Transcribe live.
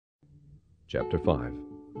chapter 5.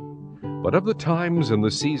 But of the times and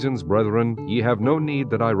the seasons, brethren, ye have no need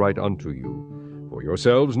that I write unto you. For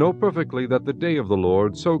yourselves know perfectly that the day of the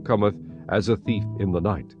Lord so cometh as a thief in the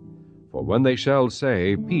night. For when they shall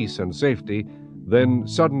say, Peace and safety, then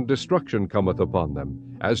sudden destruction cometh upon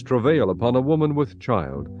them, as travail upon a woman with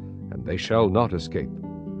child, and they shall not escape.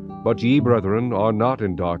 But ye, brethren, are not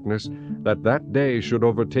in darkness, that that day should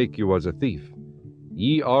overtake you as a thief.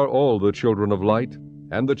 Ye are all the children of light,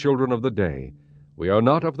 and the children of the day. We are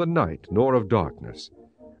not of the night, nor of darkness.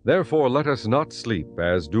 Therefore let us not sleep,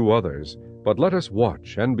 as do others, but let us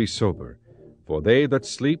watch and be sober. For they that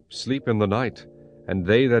sleep, sleep in the night, and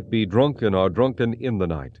they that be drunken are drunken in the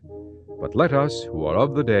night. But let us, who are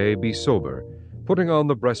of the day, be sober, putting on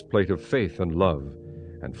the breastplate of faith and love,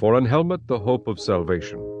 and for an helmet the hope of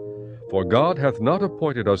salvation. For God hath not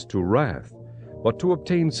appointed us to wrath, but to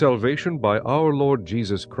obtain salvation by our Lord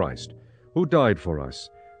Jesus Christ, who died for us,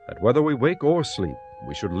 that whether we wake or sleep,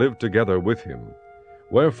 we should live together with him.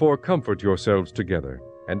 Wherefore comfort yourselves together,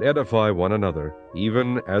 and edify one another,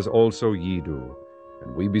 even as also ye do.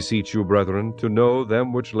 And we beseech you, brethren, to know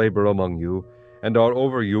them which labor among you, and are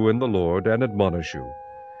over you in the Lord, and admonish you,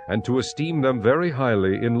 and to esteem them very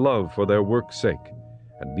highly in love for their work's sake,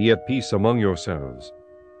 and be at peace among yourselves.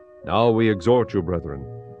 Now we exhort you, brethren,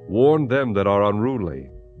 warn them that are unruly,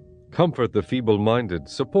 comfort the feeble-minded,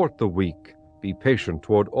 support the weak, be patient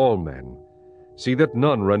toward all men. See that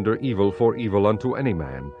none render evil for evil unto any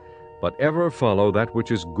man, but ever follow that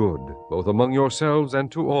which is good, both among yourselves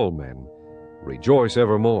and to all men. Rejoice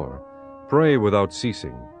evermore, pray without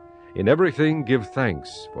ceasing. In everything give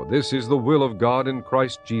thanks, for this is the will of God in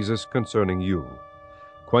Christ Jesus concerning you.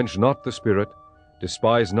 Quench not the spirit,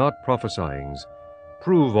 despise not prophesyings.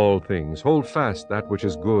 Prove all things, hold fast that which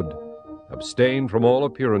is good. Abstain from all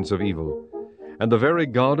appearance of evil. And the very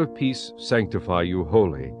God of peace sanctify you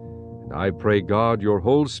wholly. And I pray God your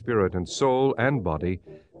whole spirit and soul and body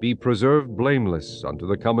be preserved blameless unto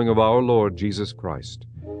the coming of our Lord Jesus Christ.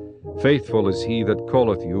 Faithful is he that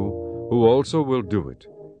calleth you, who also will do it.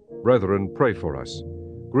 Brethren, pray for us.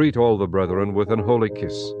 Greet all the brethren with an holy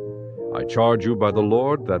kiss. I charge you by the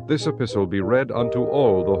Lord that this epistle be read unto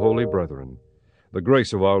all the holy brethren. The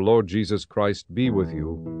grace of our Lord Jesus Christ be with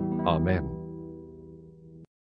you. Amen.